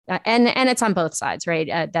And it's on both sides, right?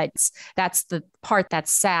 That's the part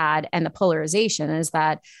that's sad. And the polarization is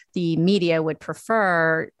that the media would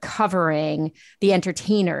prefer covering the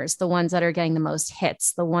entertainers, the ones that are getting the most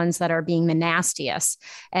hits, the ones that are being the nastiest.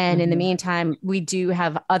 And in the meantime, we do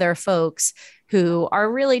have other folks who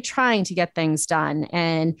are really trying to get things done.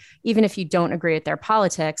 And even if you don't agree with their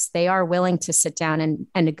politics, they are willing to sit down and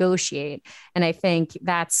negotiate. And I think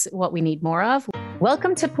that's what we need more of.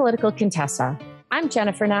 Welcome to Political Contessa. I'm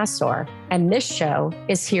Jennifer Nassour, and this show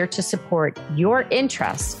is here to support your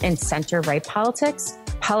interest in center-right politics,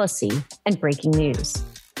 policy, and breaking news.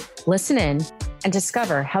 Listen in and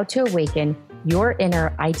discover how to awaken your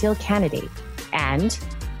inner ideal candidate. And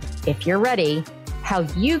if you're ready, how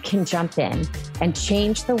you can jump in and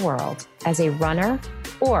change the world as a runner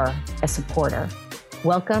or a supporter.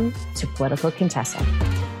 Welcome to Political Contessa.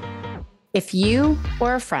 If you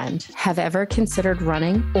or a friend have ever considered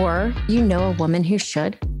running, or you know a woman who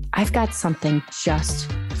should, I've got something just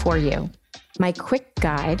for you. My quick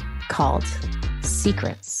guide called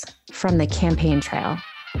Secrets from the Campaign Trail.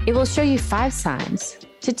 It will show you 5 signs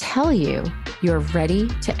to tell you you're ready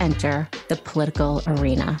to enter the political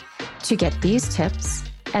arena. To get these tips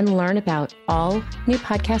and learn about all new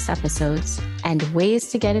podcast episodes and ways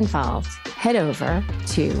to get involved, head over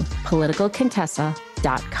to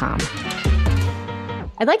politicalcontessa.com.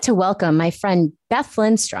 I'd like to welcome my friend Beth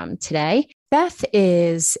Lindstrom today. Beth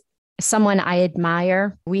is someone I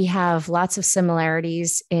admire. We have lots of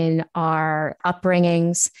similarities in our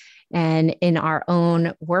upbringings and in our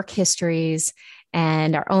own work histories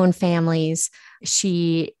and our own families.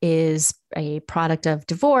 She is a product of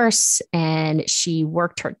divorce, and she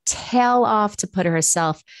worked her tail off to put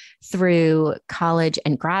herself through college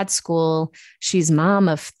and grad school. She's mom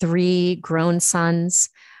of 3 grown sons.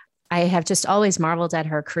 I have just always marveled at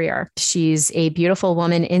her career. She's a beautiful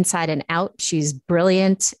woman inside and out. She's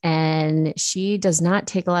brilliant, and she does not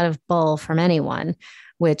take a lot of bull from anyone,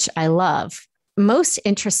 which I love. Most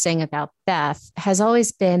interesting about Beth has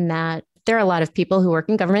always been that there are a lot of people who work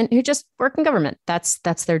in government who just work in government. That's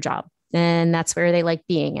their job, and that's where they like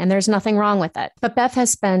being. And there's nothing wrong with it. But Beth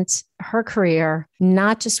has spent her career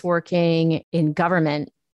not just working in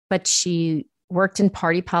government, but she worked in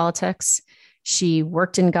party politics. She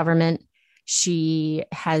worked in government. She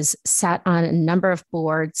has sat on a number of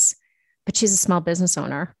boards, but she's a small business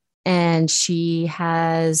owner. And she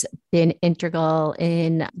has been integral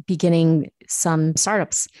in beginning some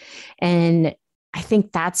startups. And I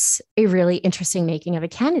think that's a really interesting making of a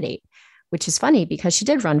candidate, which is funny because she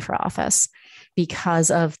did run for office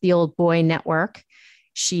because of the old boy network.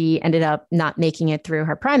 She ended up not making it through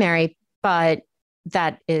her primary, but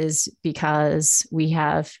that is because we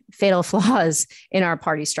have fatal flaws in our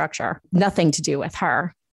party structure, nothing to do with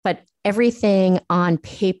her, but everything on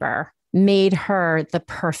paper made her the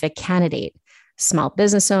perfect candidate. Small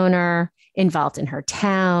business owner, involved in her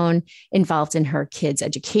town, involved in her kids'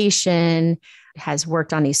 education, has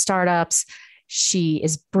worked on these startups. She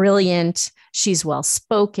is brilliant. She's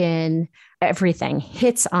well-spoken. Everything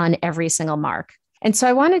hits on every single mark. And so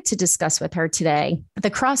I wanted to discuss with her today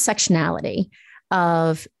the cross-sectionality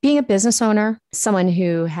of being a business owner, someone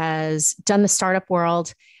who has done the startup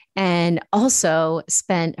world and also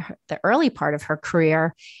spent the early part of her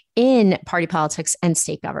career in party politics and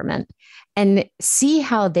state government, and see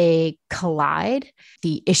how they collide,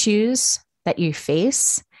 the issues that you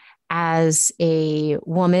face as a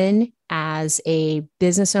woman, as a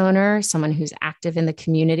business owner, someone who's active in the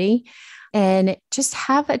community, and just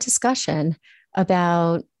have a discussion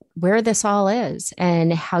about where this all is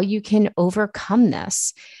and how you can overcome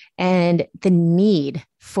this and the need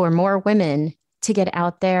for more women to get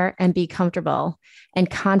out there and be comfortable and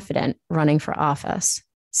confident running for office.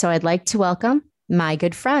 So I'd like to welcome my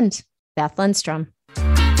good friend, Beth Lindstrom.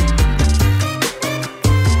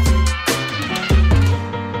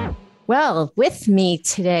 Well, with me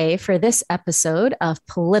today for this episode of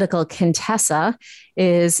Political Contessa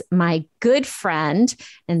is my good friend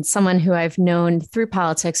and someone who I've known through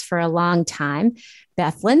politics for a long time,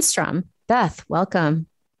 Beth Lindstrom. Beth, welcome.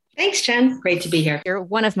 Thanks, Jen. Great to be here. You're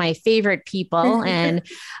one of my favorite people. And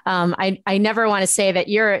I never want to say that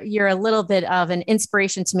you're a little bit of an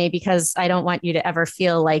inspiration to me because I don't want you to ever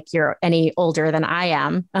feel like you're any older than I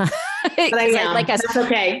am. But I am. Like us, that's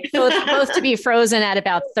okay. both to be frozen at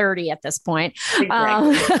about 30 at this point.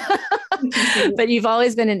 Exactly. But you've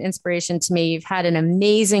always been an inspiration to me. You've had an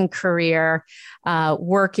amazing career.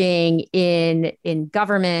 working in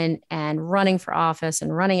government and running for office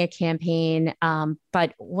and running a campaign.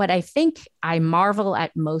 But what I think I marvel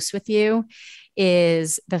at most with you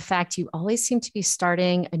is the fact you always seem to be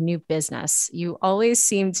starting a new business. You always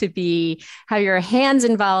seem to be have your hands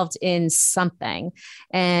involved in something.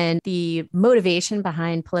 And the motivation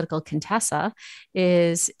behind Political Contessa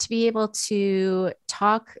is to be able to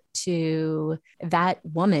talk to that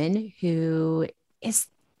woman who is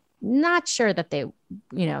not sure that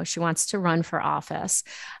she wants to run for office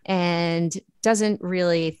and doesn't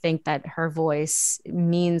really think that her voice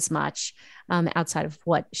means much outside of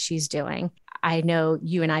what she's doing. I know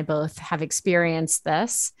you and I both have experienced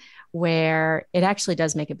this where it actually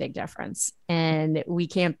does make a big difference. And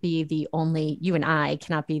you and I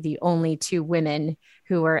cannot be the only two women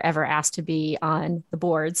who were ever asked to be on the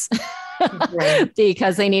boards right.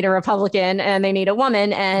 because they need a Republican and they need a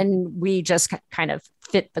woman. And we just kind of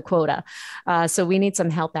fit the quota. So we need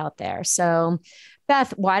some help out there. So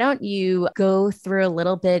Beth, why don't you go through a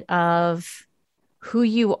little bit of who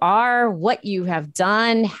you are, what you have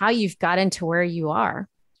done, how you've gotten to where you are?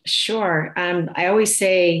 Sure. I always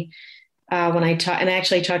say when I talk, and I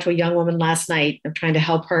actually talked to a young woman last night, I'm trying to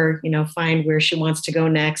help her, find where she wants to go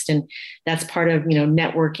next. And that's part of,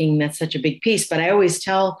 networking. That's such a big piece. But I always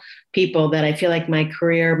tell people that I feel like my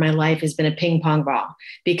career, my life has been a ping pong ball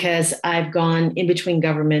because I've gone in between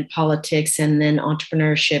government, politics, and then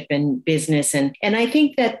entrepreneurship and business. And I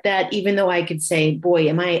think that even though I could say, boy,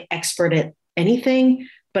 am I expert at anything,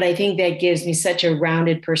 but I think that gives me such a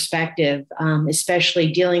rounded perspective,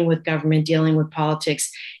 especially dealing with government, dealing with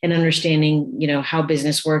politics, and understanding, how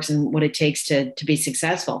business works and what it takes to be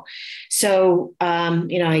successful. So,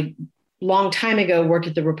 I long time ago worked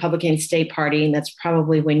at the Republican State Party, and that's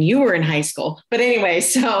probably when you were in high school. But anyway,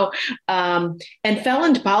 so and fell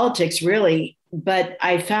into politics really. But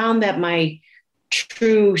I found that my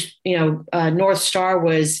true, North Star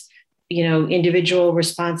was individual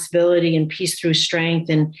responsibility and peace through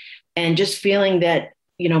strength and just feeling that,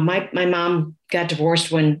 my mom got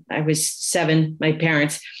divorced when I was 7, my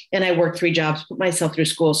parents, and I worked 3 jobs, put myself through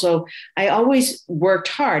school. So I always worked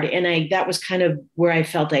hard. And that was kind of where I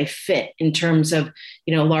felt I fit in terms of,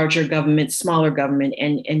 larger government, smaller government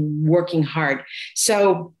and working hard.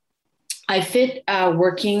 So I fit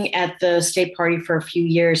working at the state party for a few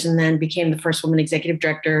years and then became the first woman executive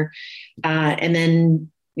director. And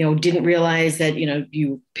then didn't realize that,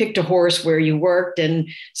 you picked a horse where you worked. And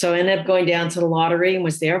so I ended up going down to the lottery and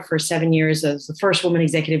was there for 7 years as the first woman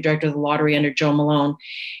executive director of the lottery under Joe Malone.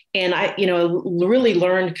 And I, really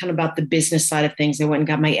learned kind of about the business side of things. I went and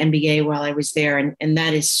got my MBA while I was there. And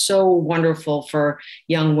that is so wonderful for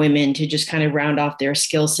young women to just kind of round off their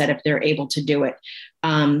skill set if they're able to do it.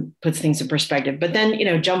 Puts things in perspective. But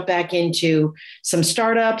then, jump back into some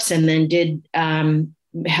startups and then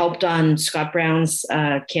helped on Scott Brown's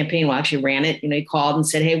campaign. Well, actually ran it. He called and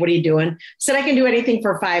said, "Hey, what are you doing?" I said, "I can do anything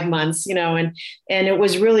for 5 months." And it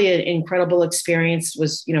was really an incredible experience.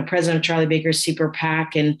 Was president of Charlie Baker's Super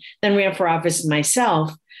PAC, and then ran for office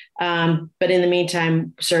myself. But in the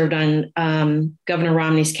meantime, served on Governor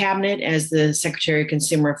Romney's cabinet as the Secretary of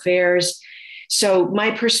Consumer Affairs. So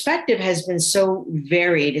my perspective has been so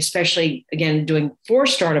varied, especially again doing 4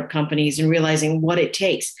 startup companies and realizing what it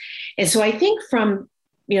takes. And so I think from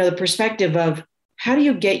the perspective of how do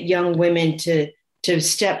you get young women to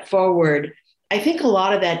step forward? I think a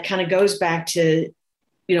lot of that kind of goes back to,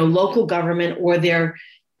 local government or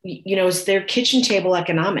it's their kitchen table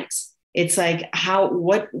economics. It's like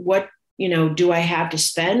what do I have to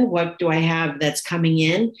spend? What do I have that's coming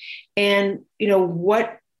in? And,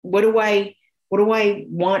 what do I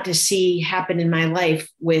want to see happen in my life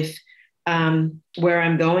with where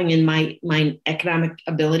I'm going in my economic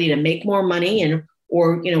ability to make more money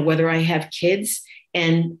or whether I have kids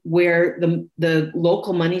and where the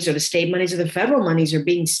local monies or the state monies or the federal monies are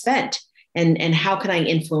being spent and how can I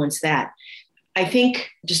influence that? I think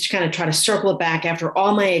just to kind of try to circle it back after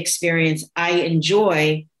all my experience, I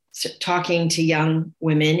enjoy talking to young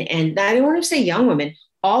women, and I don't want to say young women,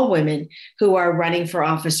 all women who are running for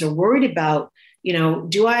office or worried about,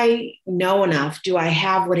 do I know enough? Do I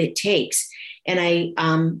have what it takes? And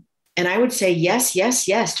I would say yes, yes,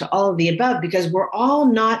 yes to all of the above because we're all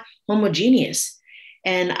not homogeneous.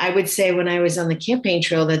 And I would say when I was on the campaign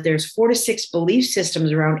trail that there's 4 to 6 belief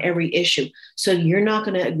systems around every issue. So you're not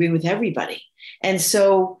going to agree with everybody. And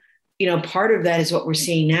so, part of that is what we're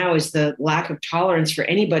seeing now is the lack of tolerance for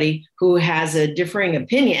anybody who has a differing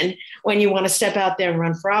opinion when you want to step out there and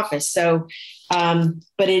run for office. So,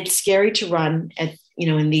 but it's scary to run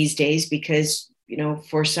in these days because,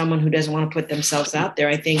 for someone who doesn't want to put themselves out there,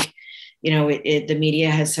 I think, the media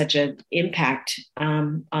has such an impact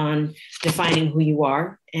on defining who you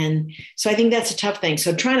are. And so I think that's a tough thing.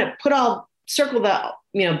 So trying to circle that,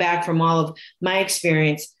 back from all of my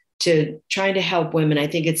experience to trying to help women, I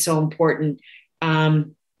think it's so important.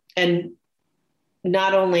 And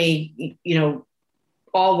not only,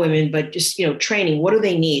 all women, but just, training. What do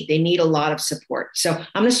they need? They need a lot of support. So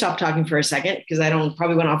I'm going to stop talking for a second because I don't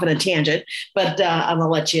probably went off on a tangent, but I'm going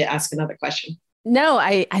to let you ask another question. No,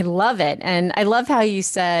 I love it. And I love how you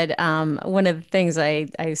said one of the things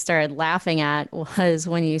I started laughing at was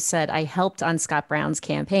when you said I helped on Scott Brown's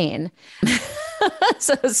campaign.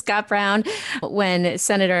 So Scott Brown, when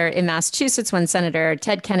Senator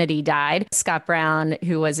Ted Kennedy died, Scott Brown,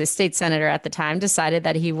 who was a state senator at the time, decided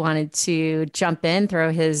that he wanted to jump in,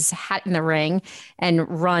 throw his hat in the ring, and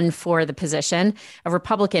run for the position. A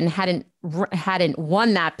Republican hadn't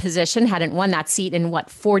won that position, hadn't won that seat in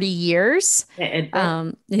 40 years?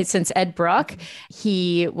 Since Ed Brooke.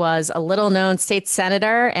 He was a little known state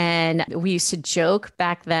senator. And we used to joke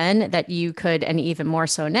back then that you could, and even more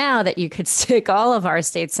so now, that you could stick all of our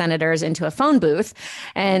state senators into a phone booth.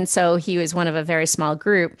 And so he was one of a very small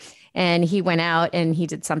group. And he went out and he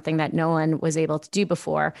did something that no one was able to do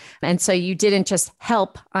before. And so you didn't just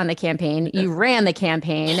help on the campaign, you ran the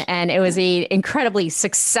campaign, and it was an incredibly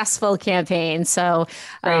successful campaign. So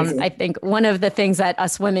I think one of the things that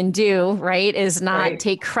us women do, right, is not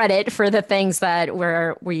take credit for the things that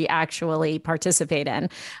we actually participate in.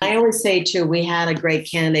 I always say, too, we had a great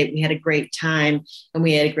candidate, we had a great time, and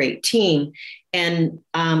we had a great team. And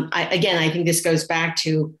I think this goes back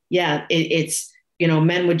to, it's,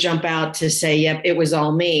 men would jump out to say, yep, it was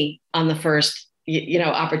all me on the first,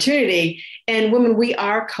 opportunity. And women, we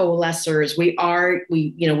are coalescers. We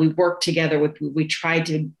work together we try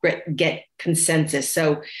to get consensus.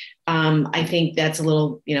 So I think that's a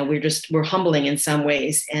little, we're humbling in some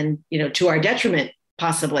ways and, to our detriment,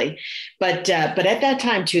 possibly. But at that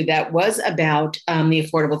time, too, that was about the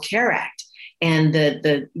Affordable Care Act. And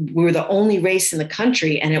we were the only race in the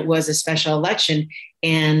country, and it was a special election.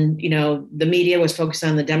 And, the media was focused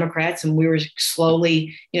on the Democrats, and we were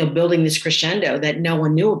slowly, building this crescendo that no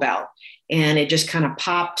one knew about. And it just kind of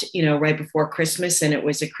popped, right before Christmas. And it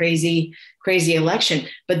was a crazy, crazy election.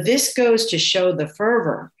 But this goes to show the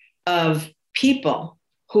fervor of people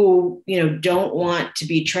who, don't want to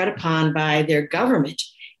be tread upon by their government.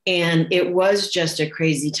 And it was just a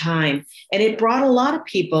crazy time. And it brought a lot of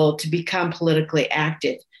people to become politically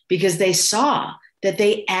active because they saw that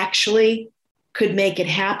they actually could make it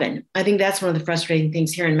happen. I think that's one of the frustrating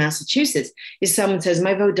things here in Massachusetts is someone says,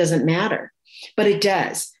 my vote doesn't matter, but it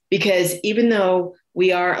does, because even though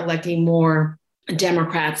we are electing more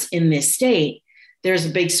Democrats in this state, there's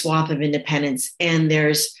a big swath of independents, and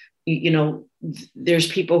there's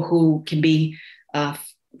people who can be,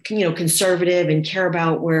 conservative and care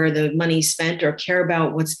about where the money's spent or care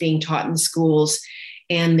about what's being taught in schools,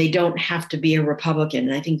 and they don't have to be a Republican.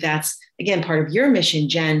 And I think that's, again, part of your mission,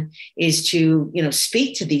 Jen, is to,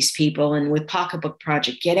 speak to these people. And with Pocketbook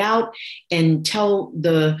Project, get out and tell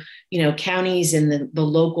the, counties and the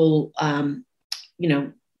local,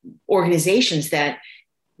 organizations that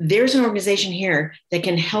there's an organization here that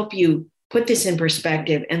can help you put this in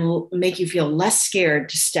perspective and make you feel less scared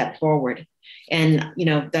to step forward. And,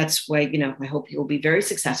 that's why, I hope you will be very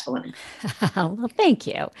successful in it. Well, thank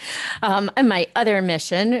you. And my other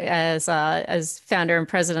mission as founder and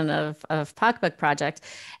president of Pocketbook Project.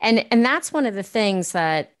 And that's one of the things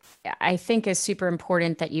that I think is super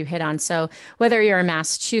important that you hit on. So whether you're in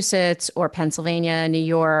Massachusetts or Pennsylvania, New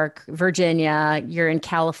York, Virginia, you're in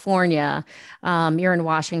California, you're in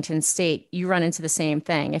Washington State, you run into the same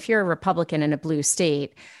thing. If you're a Republican in a blue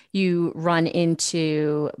state, you run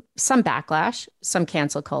into some backlash, some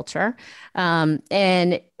cancel culture.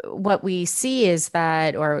 And what we see is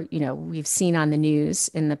that, or, we've seen on the news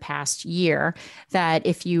in the past year, that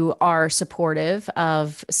if you are supportive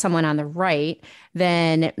of someone on the right,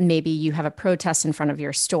 then maybe you have a protest in front of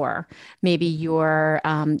your store. Maybe your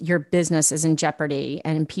business is in jeopardy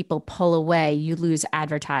and people pull away, you lose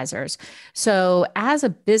advertisers. So as a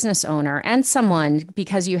business owner and someone,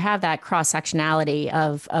 because you have that cross-sectionality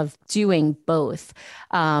of doing both,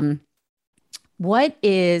 what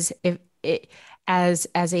is,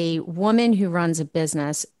 as a woman who runs a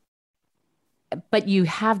business, but you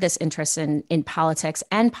have this interest in politics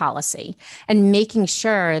and policy and making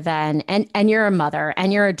sure then, and you're a mother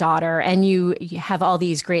and you're a daughter and you have all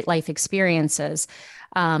these great life experiences,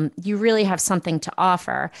 you really have something to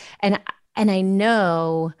offer. And I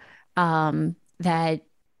know that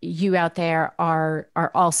you out there are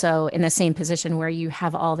also in the same position where you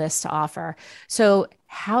have all this to offer. So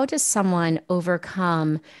how does someone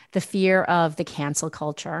overcome the fear of the cancel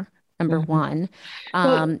culture? Number Mhm. one, Well,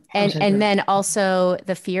 I'm sorry, go and ahead. then also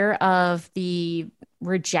the fear of the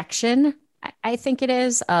rejection. I think it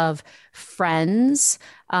is of friends.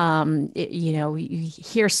 You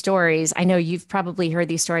hear stories. I know you've probably heard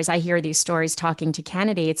these stories. I hear these stories talking to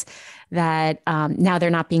candidates that now they're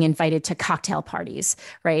not being invited to cocktail parties,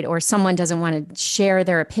 right? Or someone doesn't want to share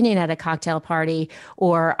their opinion at a cocktail party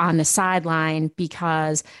or on the sideline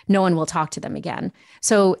because no one will talk to them again.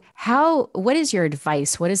 So, what is your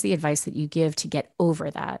advice? What is the advice that you give to get over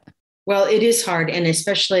that? Well, it is hard, and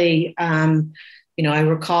especially, I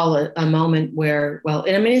recall a moment where, well,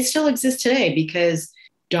 and I mean, it still exists today because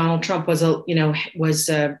Donald Trump same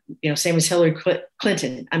as Hillary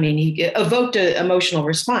Clinton. I mean, he evoked an emotional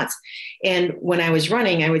response. And when I was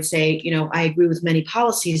running, I would say, I agree with many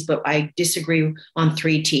policies, but I disagree on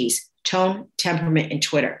three T's: tone, temperament, and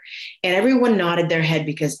Twitter. And everyone nodded their head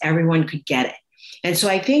because everyone could get it. And so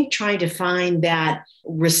I think trying to find that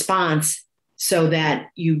response so that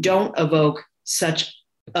you don't evoke such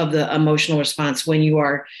of the emotional response when you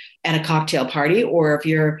are at a cocktail party, or if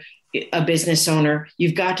you're a business owner,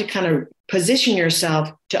 you've got to kind of position yourself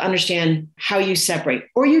to understand how you separate,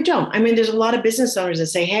 or you don't. I mean, there's a lot of business owners that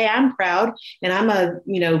say, hey, I'm proud and I'm a,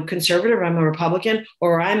 conservative, I'm a Republican,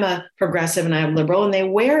 or I'm a progressive and I'm liberal, and they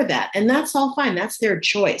wear that. And that's all fine. That's their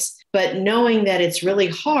choice. But knowing that it's really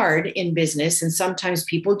hard in business and sometimes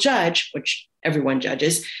people judge, which everyone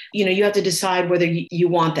judges, you have to decide whether you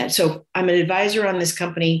want that. So I'm an advisor on this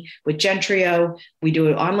company with Gentrio. We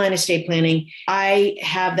do online estate planning. I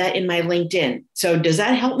have that in my LinkedIn. So does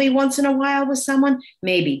that help me once in a while with someone?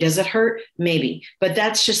 Maybe. Does it hurt? Maybe. But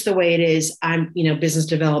that's just the way it is. I'm, business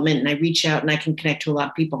development, and I reach out and I can connect to a lot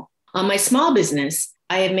of people. On my small business,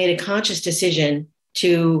 I have made a conscious decision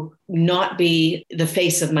to not be the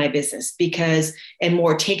face of my business and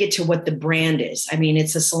more take it to what the brand is. I mean,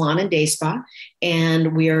 it's a salon and day spa,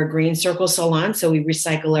 and we are a green circle salon, so we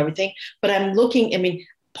recycle everything. But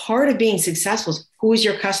part of being successful is, who is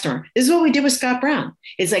your customer? This is what we did with Scott Brown.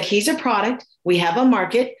 It's like, he's a product. We have a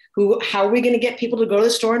market. How are we going to get people to go to the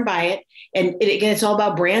store and buy it? And again, it's all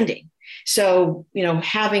about branding. So,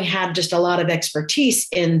 having had just a lot of expertise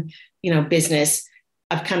in, business,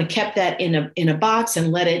 I've kind of kept that in a box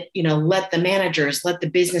and let the managers, let the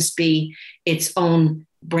business be its own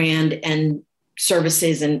brand and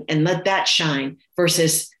services, and let that shine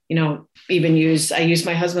versus, I use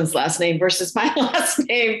my husband's last name versus my last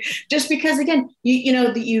name, just because, again,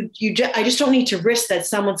 I just don't need to risk that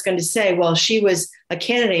someone's going to say, well, she was a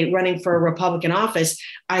candidate running for a Republican office.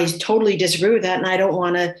 I totally disagree with that, and I don't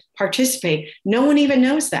want to participate. No one even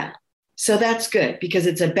knows that. So that's good, because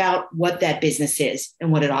it's about what that business is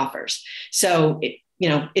and what it offers. So,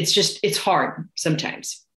 it's hard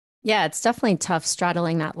sometimes. Yeah, it's definitely tough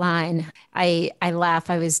straddling that line. I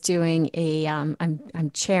laugh. I was doing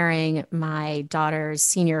I'm chairing my daughter's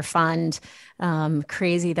senior fund.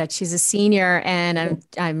 Crazy that she's a senior, and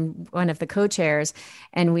I'm one of the co-chairs.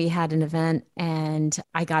 And we had an event, and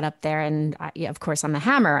I got up there, and of course I'm the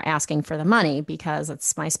hammer asking for the money because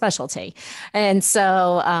it's my specialty. And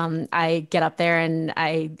so I get up there, and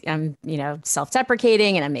I'm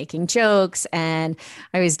self-deprecating, and I'm making jokes, and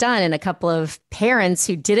I was done, and a couple of parents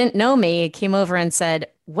who didn't know me came over and said,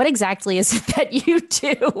 what exactly is it that you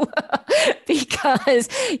do? Because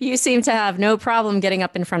you seem to have no problem getting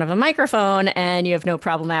up in front of a microphone, and you have no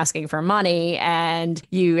problem asking for money, and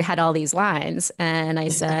you had all these lines. And I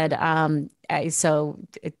said,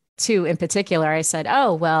 two in particular, I said,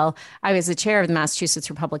 oh, well, I was the chair of the Massachusetts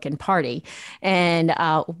Republican Party. And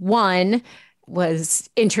one was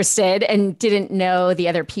interested and didn't know the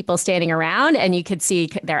other people standing around. And you could see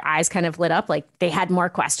their eyes kind of lit up, like they had more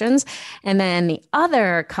questions. And then the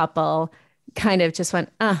other couple kind of just went,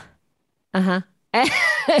 uh-huh.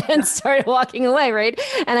 And started walking away, right?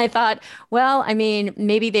 And I thought, well, I mean,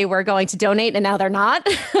 maybe they were going to donate and now they're not.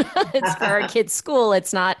 It's for our kids' school.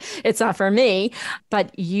 It's not for me.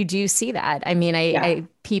 But you do see that. I mean, Yeah.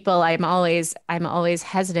 I'm always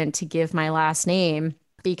hesitant to give my last name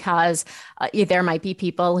because there might be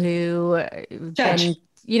people who Judge.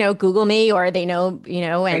 then Google me, or they know,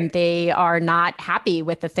 and Right. they are not happy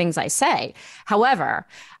with the things I say. However,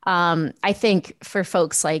 I think for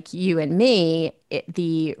folks like you and me,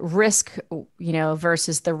 the risk,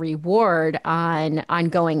 versus the reward on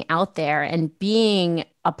going out there and being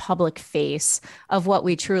a public face of what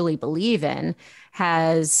we truly believe in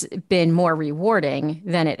has been more rewarding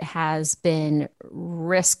than it has been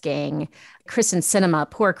risking Kristen Sinema,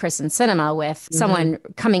 poor Kristen Sinema, with someone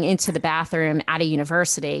coming into the bathroom at a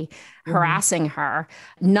university, harassing her.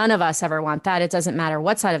 None of us ever want that. It doesn't matter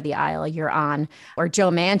what side of the aisle you're on. Or Joe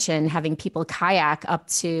Manchin having people kayak up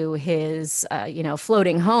to his,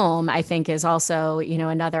 floating home, I think is also,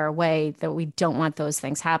 another way that we don't want those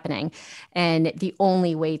things happening. And the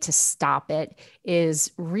only way to stop it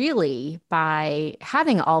is really by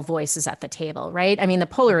having all voices at the table, right? I mean, the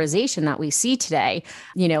polarization that we see today,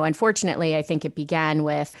 unfortunately, I think it began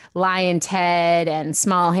with Lion Ted and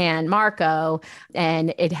Small Hand Marco,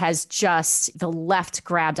 and it has just, the left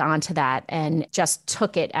grabbed onto that and just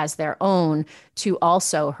took it as their own to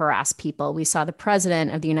also harass people. We saw the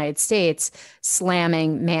president of the United States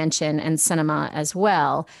slamming Manchin and Sinema as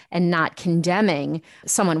well, and not condemning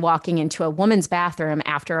someone walking into a woman's bathroom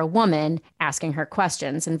after a woman asking her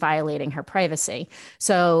questions and violating her privacy.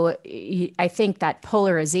 So I think that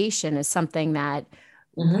polarization is something that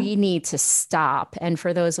we need to stop. And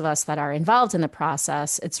for those of us that are involved in the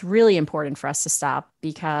process, it's really important for us to stop,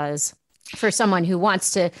 because for someone who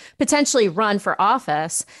wants to potentially run for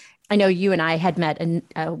office, I know you and I had met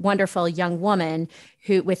a wonderful young woman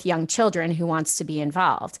with young children who wants to be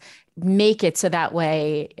involved. Make it so that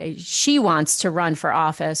way she wants to run for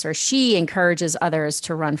office, or she encourages others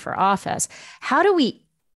to run for office. How do we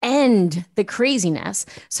end the craziness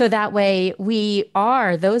so that way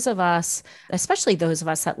those of us, especially those of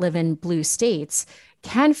us that live in blue states,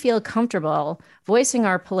 can feel comfortable voicing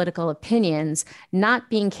our political opinions, not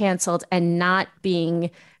being canceled and not being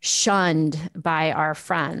shunned by our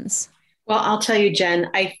friends? Well, I'll tell you, Jen,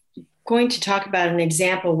 I'm going to talk about an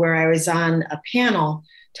example where I was on a panel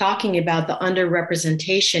talking about the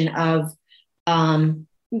underrepresentation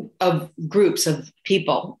of groups of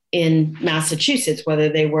people in Massachusetts, whether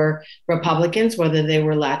they were Republicans, whether they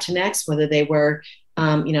were Latinx, whether they were,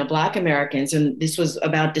 Black Americans. And this was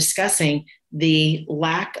about discussing the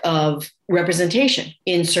lack of representation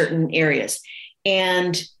in certain areas.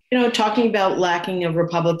 And, talking about lacking of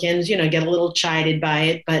Republicans, get a little chided by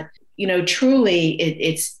it. But,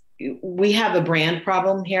 truly we have a brand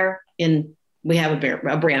problem here we have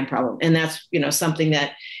a brand problem. And that's, something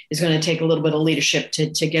that is going to take a little bit of leadership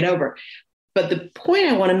to get over. But the point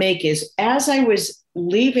I want to make is, as I was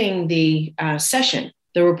leaving the session,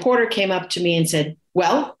 the reporter came up to me and said,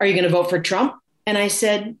 "Well, are you going to vote for Trump?" And I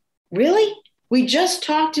said, "Really? We just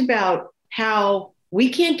talked about how we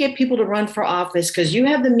can't get people to run for office because you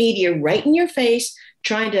have the media right in your face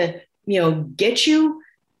trying to, get you,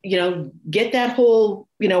 get that whole,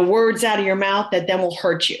 words out of your mouth that then will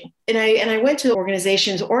hurt you." And I went to the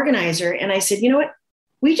organization's organizer and I said, "You know what?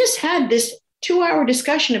 We just had this 2-hour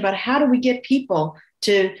discussion about how do we get people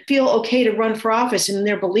to feel okay to run for office in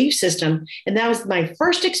their belief system. And that was my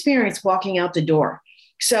first experience walking out the door."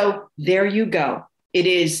 So there you go. It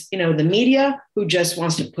is, the media who just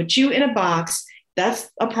wants to put you in a box. That's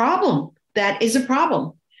a problem. That is a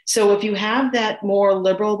problem. So if you have that more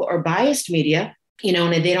liberal or biased media,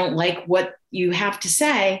 and they don't like what you have to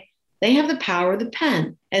say, they have the power of the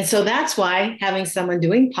pen. And so that's why having someone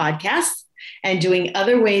doing podcasts and doing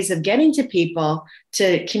other ways of getting to people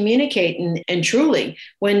to communicate and truly,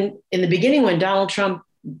 when in the beginning, when Donald Trump,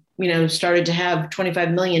 started to have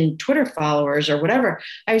 25 million Twitter followers or whatever,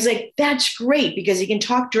 I was like, that's great because he can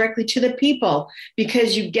talk directly to the people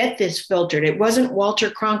because you get this filtered. It wasn't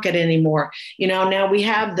Walter Cronkite anymore. Now we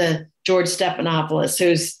have the George Stephanopoulos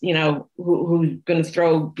who's, who's going to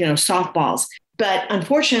throw, softballs. But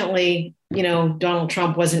unfortunately, Donald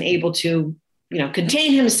Trump wasn't able to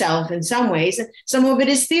contain himself in some ways. Some of it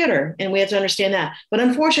is theater, and we have to understand that. But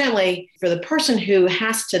unfortunately, for the person who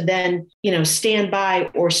has to then, stand by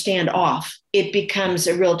or stand off, it becomes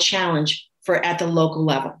a real challenge at the local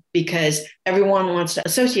level because everyone wants to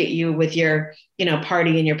associate you with your,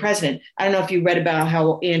 party and your president. I don't know if you read about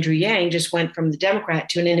how Andrew Yang just went from the Democrat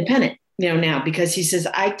to an independent, now, because he says,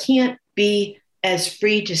 I can't be as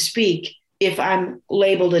free to speak if I'm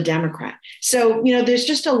labeled a Democrat. So, there's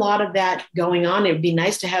just a lot of that going on. It would be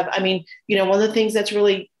nice to have, one of the things that's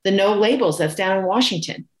really the no labels that's down in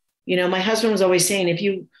Washington. My husband was always saying, if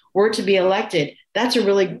you were to be elected, that's a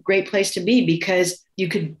really great place to be because you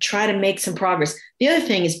could try to make some progress. The other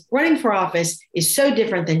thing is running for office is so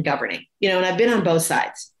different than governing, and I've been on both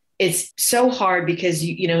sides. It's so hard because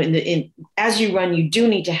as you run, you do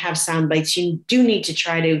need to have sound bites. You do need to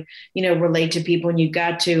try to, relate to people, and you've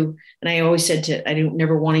got to. And I always said I don't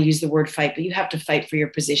never want to use the word fight, but you have to fight for your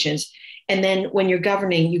positions. And then when you're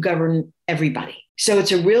governing, you govern everybody. So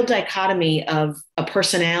it's a real dichotomy of a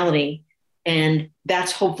personality, and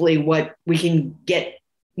that's hopefully what we can get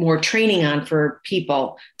more training on for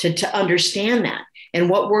people to understand that and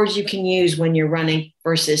what words you can use when you're running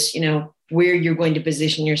versus, where you're going to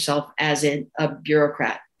position yourself as a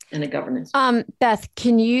bureaucrat in a governance. Beth,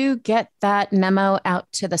 can you get that memo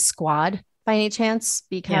out to the squad by any chance?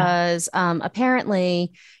 Because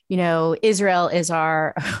apparently, Israel is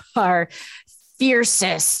our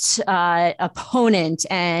fiercest opponent,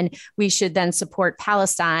 and we should then support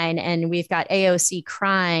Palestine. And we've got AOC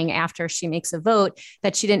crying after she makes a vote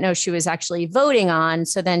that she didn't know she was actually voting on.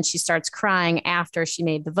 So then she starts crying after she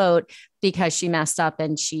made the vote because she messed up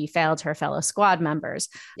and she failed her fellow squad members.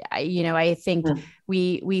 I think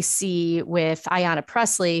we see with Ayanna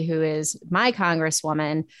Pressley, who is my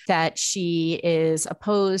congresswoman, that she is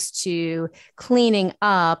opposed to cleaning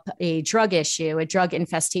up a drug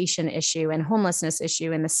infestation issue and homelessness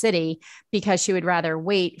issue in the city because she would rather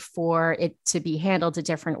wait for it to be handled a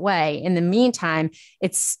different way. In the meantime,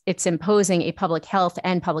 it's imposing a public health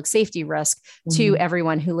and public safety risk to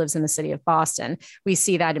everyone who lives in the city of Boston. We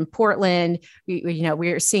see that in Portland.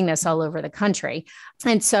 We're seeing this all over the country.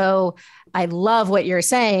 And so I love what you're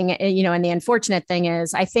saying, and the unfortunate thing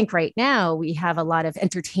is, I think right now we have a lot of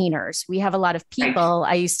entertainers. We have a lot of people.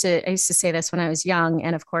 I used to say this when I was young,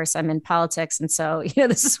 and of course I'm in politics. And so,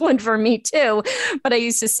 this is one for me too. But I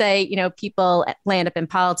used to say, people land up in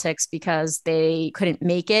politics because they couldn't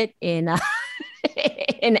make it in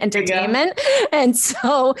entertainment. And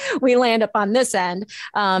so we land up on this end.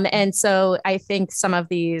 And so I think some of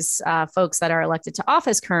these folks that are elected to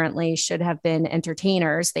office currently should have been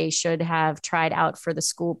entertainers. They should have tried out for the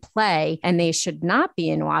school play, and they should not be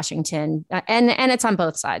in Washington. And it's on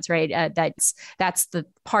both sides, right? That's the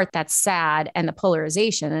part that's sad. And the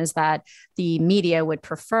polarization is that the media would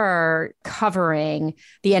prefer covering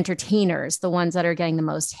the entertainers, the ones that are getting the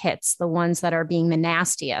most hits, the ones that are being the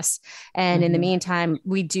nastiest. And in the meantime,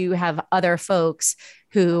 we do have other folks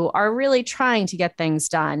who are really trying to get things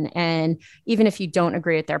done. And even if you don't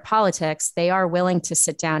agree with their politics, they are willing to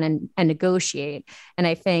sit down and negotiate. And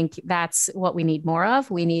I think that's what we need more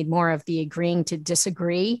of. We need more of the agreeing to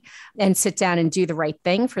disagree and sit down and do the right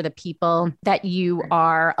thing for the people that you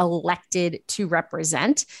are elected to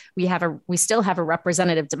represent. We still have a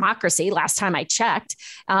representative democracy, last time I checked.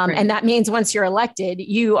 And that means once you're elected,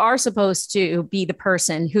 you are supposed to be the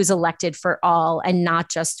person who's elected for all and not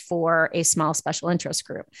just for a small special interest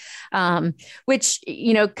group, which,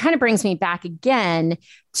 kind of brings me back again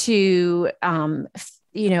to,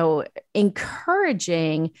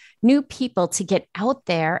 encouraging new people to get out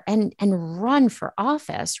there and run for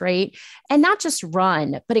office, right? And not just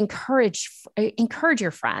run, but encourage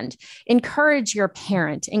your friend, encourage your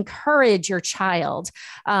parent, encourage your child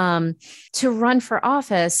to run for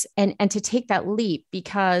office and to take that leap,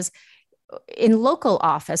 because in local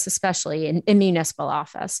office, especially in municipal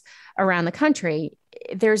office around the country,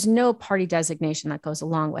 there's no party designation that goes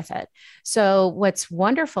along with it. So what's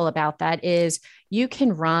wonderful about that is you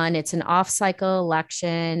can run. It's an off-cycle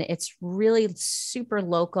election. It's really super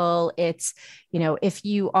local. It's, if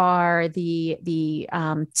you are the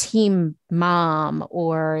team mom,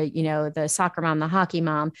 or, the soccer mom, the hockey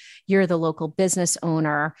mom, you're the local business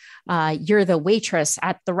owner. You're the waitress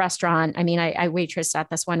at the restaurant. I mean, I waitressed at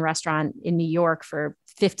this one restaurant in New York for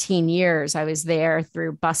 15 years. I was there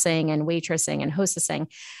through busing and waitressing and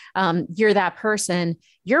hostessing. You're that person.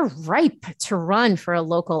 You're ripe to run for a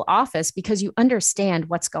local office because you understand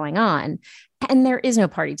what's going on. And there is no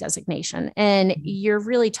party designation. And you're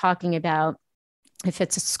really talking about, if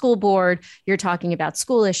it's a school board, you're talking about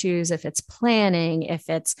school issues, if it's planning, if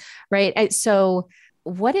it's right. So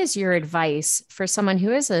what is your advice for someone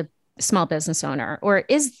who is a small business owner, or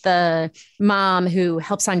is the mom who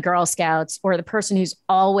helps on Girl Scouts, or the person who's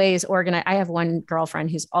always organized? I have one girlfriend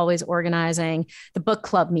who's always organizing the book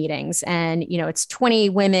club meetings, and, it's 20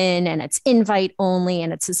 women and it's invite only,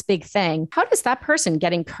 and it's this big thing. How does that person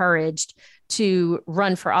get encouraged to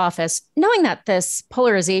run for office, knowing that this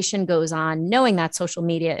polarization goes on, knowing that social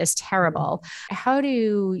media is terrible? How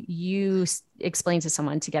do you explain to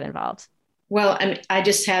someone to get involved? Well, I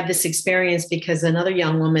just had this experience because another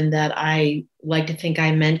young woman that I like to think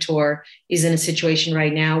I mentor is in a situation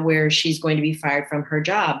right now where she's going to be fired from her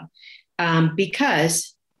job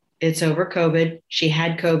because it's over COVID. She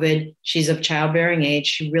had COVID. She's of childbearing age.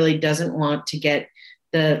 She really doesn't want to get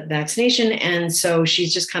the vaccination. And so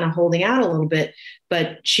she's just kind of holding out a little bit,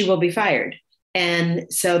 but she will be fired.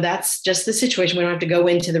 And so that's just the situation. We don't have to go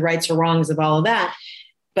into the rights or wrongs of all of that.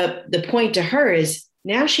 But the point to her is,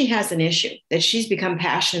 now she has an issue that she's become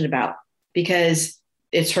passionate about because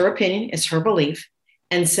it's her opinion, it's her belief.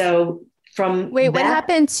 And so what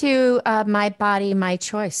happened to My Body, My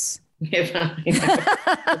Choice? If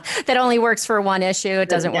That only works for one issue. It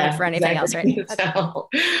doesn't work for anything else, right?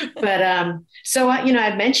 So,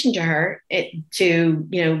 I've mentioned to her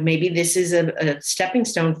maybe this is a stepping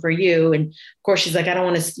stone for you. And of course, she's like, I don't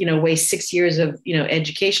want to, waste 6 years of,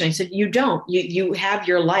 education. I said, you don't. You have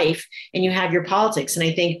your life and you have your politics. And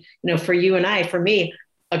I think, for you and for me,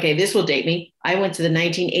 okay, this will date me. I went to the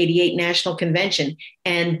 1988 National Convention,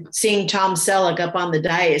 and seeing Tom Selleck up on the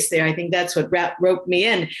dais there, I think that's what roped me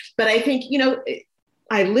in. But I think,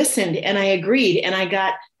 I listened and I agreed and I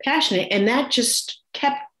got passionate, and that just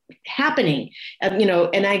kept happening.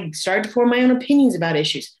 And I started to form my own opinions about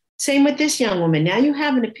issues. Same with this young woman. Now you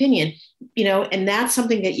have an opinion, and that's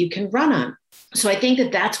something that you can run on. So I think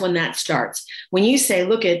that that's when that starts. When you say,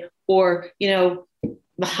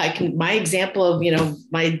 my example of,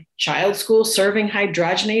 my child's school serving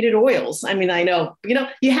hydrogenated oils. I mean, I know,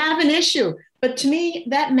 you have an issue, but to me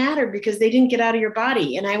that mattered because they didn't get out of your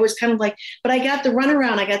body. And I was kind of like, but I got the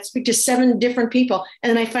runaround. I got to speak to 7 different people.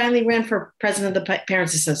 And then I finally ran for president of the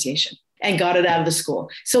Parents Association and got it out of the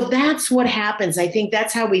school. So that's what happens. I think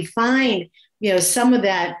that's how we find, some of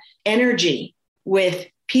that energy with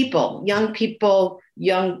people,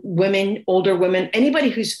 young women, older women, anybody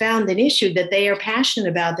who's found an issue that they are passionate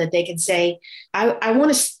about, that they can say, I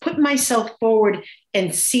want to put myself forward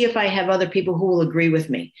and see if I have other people who will agree with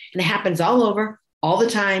me. And it happens all over, all the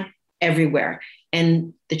time, everywhere.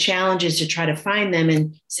 And the challenge is to try to find them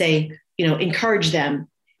and say, encourage them.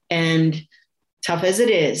 And tough as it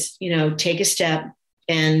is, take a step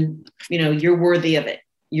and, you're worthy of it.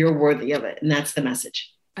 You're worthy of it. And that's the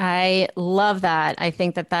message. I love that. I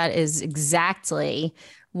think that is exactly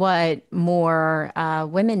what more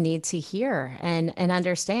women need to hear and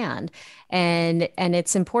understand. And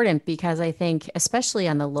it's important because I think, especially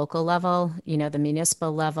on the local level, the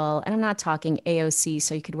municipal level, and I'm not talking AOC,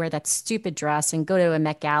 so you could wear that stupid dress and go to a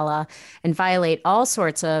Met Gala and violate all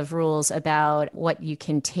sorts of rules about what you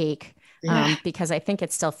can take. Because I think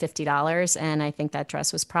it's still $50. And I think that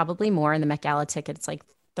dress was probably more. And the Met Gala ticket, it's like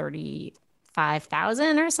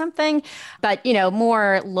 35,000 or something, but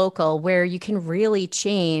more local where you can really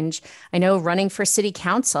change. I know running for city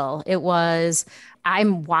council,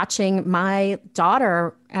 I'm watching my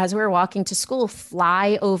daughter as we were walking to school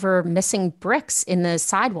fly over missing bricks in the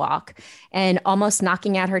sidewalk and almost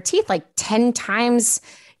knocking out her teeth like 10 times,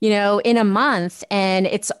 in a month. And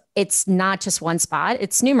it's not just one spot,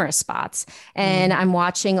 it's numerous spots. And I'm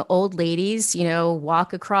watching old ladies,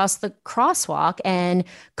 walk across the crosswalk and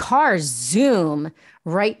cars zoom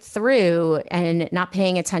right through and not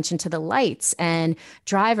paying attention to the lights, and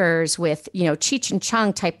drivers with, Cheech and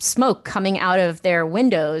Chong type smoke coming out of their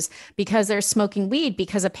windows because they're smoking weed,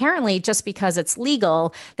 because apparently just because it's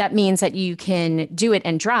legal, that means that you can do it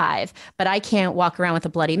and drive, but I can't walk around with a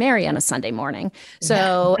Bloody Mary on a Sunday morning.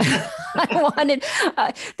 So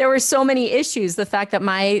there were so many issues. The fact that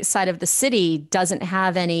my side of the city doesn't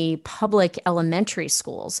have any public elementary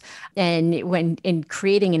schools. And when in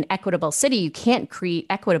creating an equitable city, you can't create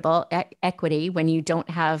equity when you don't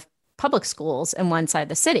have public schools in one side of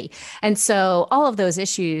the city. And so all of those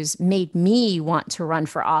issues made me want to run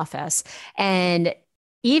for office. And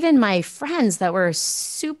even my friends that were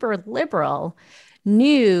super liberal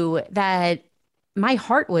knew that my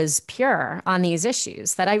heart was pure on these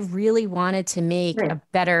issues, that I really wanted to make a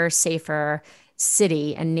better, safer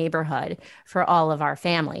city and neighborhood for all of our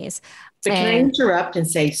families. But can I interrupt and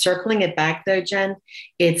say, circling it back though, Jen,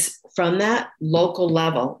 it's from that local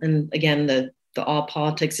level. And again, the all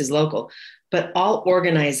politics is local, but all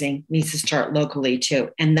organizing needs to start locally too.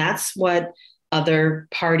 And that's what other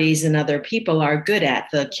parties and other people are good at,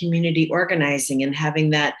 the community organizing and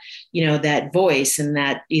having that, that voice, and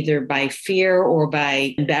that either by fear or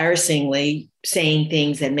by embarrassingly saying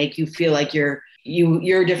things that make you feel like your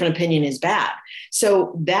different opinion is bad.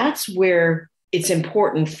 So that's where it's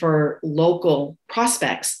important for local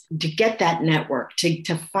prospects to get that network,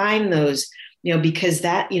 to find those, because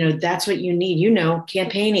that's what you need,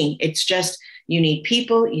 campaigning. It's just, you need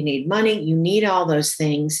people, you need money, you need all those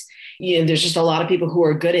things. There's just a lot of people who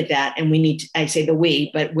are good at that. And we need to, I say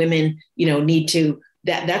but women, need to,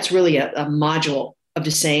 that's really a module of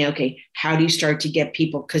just saying, okay, how do you start to get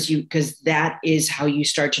people? Because that is how you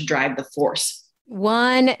start to drive the force.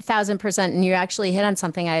 1,000%. And you actually hit on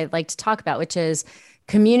something I'd like to talk about, which is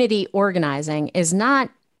community organizing is not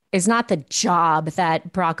the job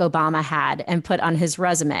that Barack Obama had and put on his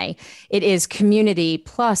resume. It is community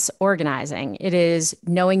plus organizing. It is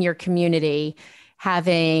knowing your community,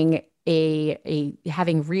 having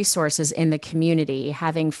having resources in the community,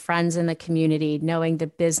 having friends in the community, knowing the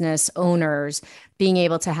business owners, being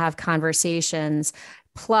able to have conversations,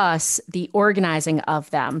 plus the organizing of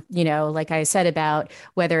them, like I said about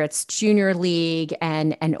whether it's junior league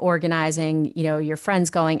and organizing, your friends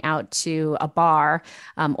going out to a bar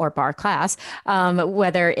or bar class,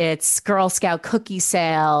 whether it's Girl Scout cookie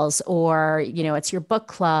sales or, it's your book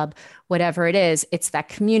club, whatever it is, it's that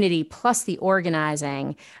community plus the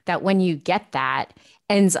organizing that when you get that,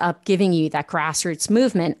 ends up giving you that grassroots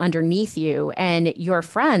movement underneath you. And your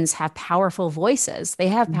friends have powerful voices. They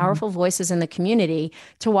have powerful voices in the community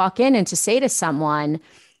to walk in and to say to someone,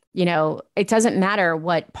 it doesn't matter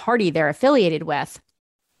what party they're affiliated with.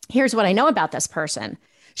 Here's what I know about this person.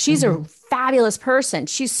 She's a fabulous person.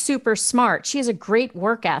 She's super smart. She has a great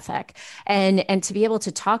work ethic. And to be able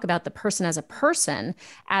to talk about the person as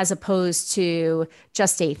opposed to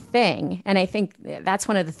just a thing. And I think that's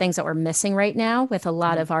one of the things that we're missing right now with a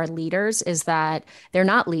lot of our leaders is that they're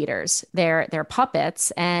not leaders. They're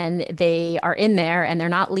puppets and they are in there and they're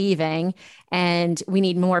not leaving. And we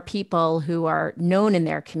need more people who are known in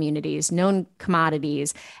their communities, known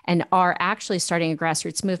commodities, and are actually starting a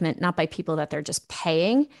grassroots movement, not by people that they're just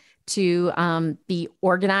paying to be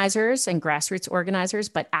organizers and grassroots organizers,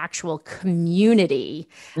 but actual community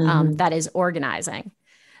that is organizing.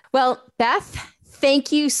 Well, Beth,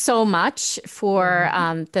 thank you so much for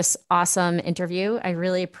this awesome interview. I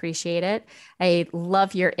really appreciate it. I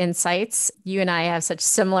love your insights. You and I have such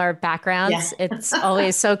similar backgrounds. Yeah. It's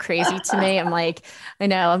always so crazy to me. I'm like, I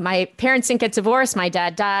know my parents didn't get divorced. My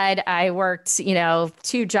dad died. I worked,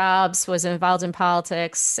 2 jobs, was involved in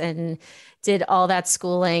politics and did all that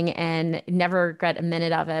schooling and never regret a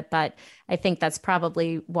minute of it. But I think that's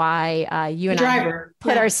probably why you and I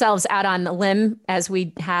put ourselves out on the limb as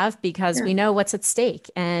we have, because we know what's at stake.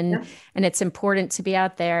 And it's important to be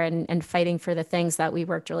out there and fighting for the things that we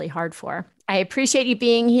worked really hard for. I appreciate you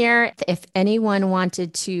being here. If anyone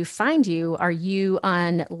wanted to find you, are you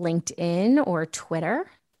on LinkedIn or Twitter?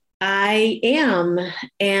 I am.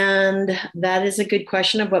 And that is a good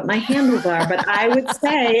question of what my handles are. But I would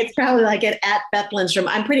say it's probably like at Beth Lindstrom.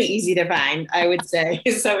 I'm pretty easy to find, I would say.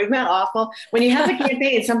 So isn't that awful? When you have a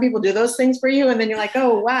campaign, some people do those things for you. And then you're like,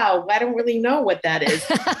 oh, wow, I don't really know what that is.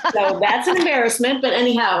 So that's an embarrassment. But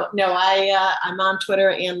anyhow, no, I'm on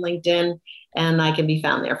Twitter and LinkedIn, and I can be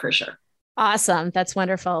found there for sure. Awesome. That's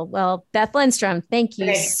wonderful. Well, Beth Lindstrom, thank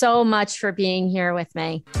you so much for being here with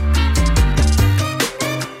me.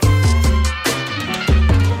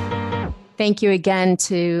 Thank you again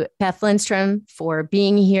to Beth Lindstrom for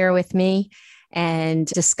being here with me and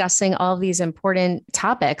discussing all these important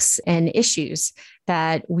topics and issues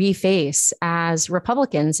that we face as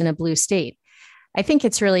Republicans in a blue state. I think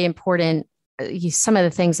it's really important. Some of the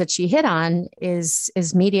things that she hit on is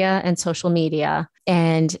media and social media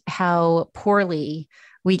and how poorly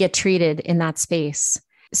we get treated in that space.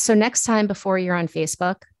 So next time before you're on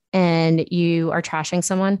Facebook and you are trashing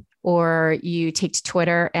someone, or you take to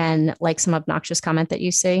Twitter and like some obnoxious comment that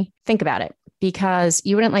you see, think about it, because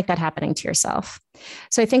you wouldn't like that happening to yourself.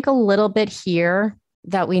 So I think a little bit here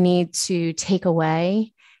that we need to take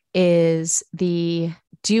away is the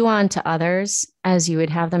do unto others as you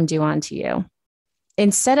would have them do unto you.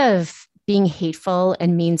 Instead of being hateful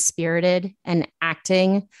and mean-spirited and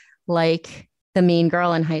acting like the mean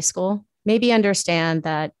girl in high school, maybe understand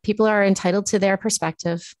that people are entitled to their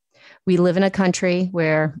perspective. We live in a country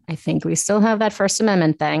where I think we still have that First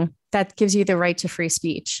Amendment thing that gives you the right to free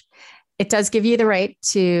speech. It does give you the right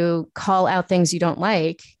to call out things you don't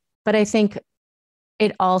like, but I think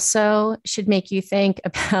it also should make you think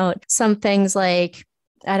about some things like,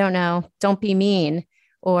 I don't know, don't be mean.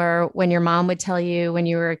 Or when your mom would tell you when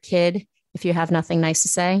you were a kid, if you have nothing nice to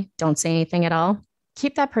say, don't say anything at all.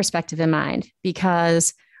 Keep that perspective in mind,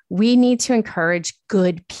 because we need to encourage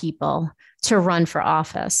good people to run for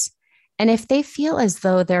office. And if they feel as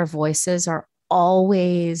though their voices are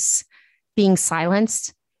always being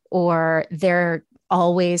silenced, or they're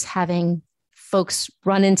always having folks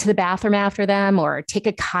run into the bathroom after them or take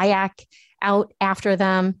a kayak out after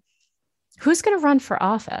them, who's going to run for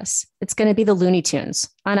office? It's going to be the Looney Tunes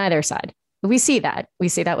on either side. We see that. We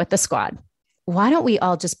see that with the squad. Why don't we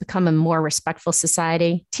all just become a more respectful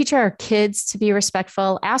society? Teach our kids to be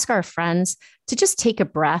respectful. Ask our friends to just take a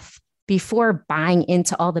breath before buying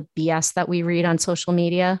into all the BS that we read on social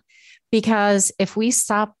media. Because if we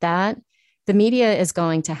stop that, the media is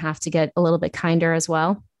going to have to get a little bit kinder as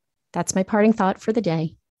well. That's my parting thought for the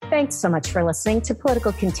day. Thanks so much for listening to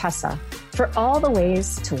Political Contessa. For all the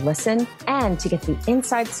ways to listen and to get the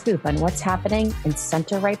inside scoop on what's happening in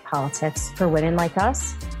center-right politics for women like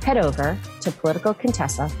us, head over to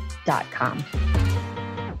politicalcontessa.com.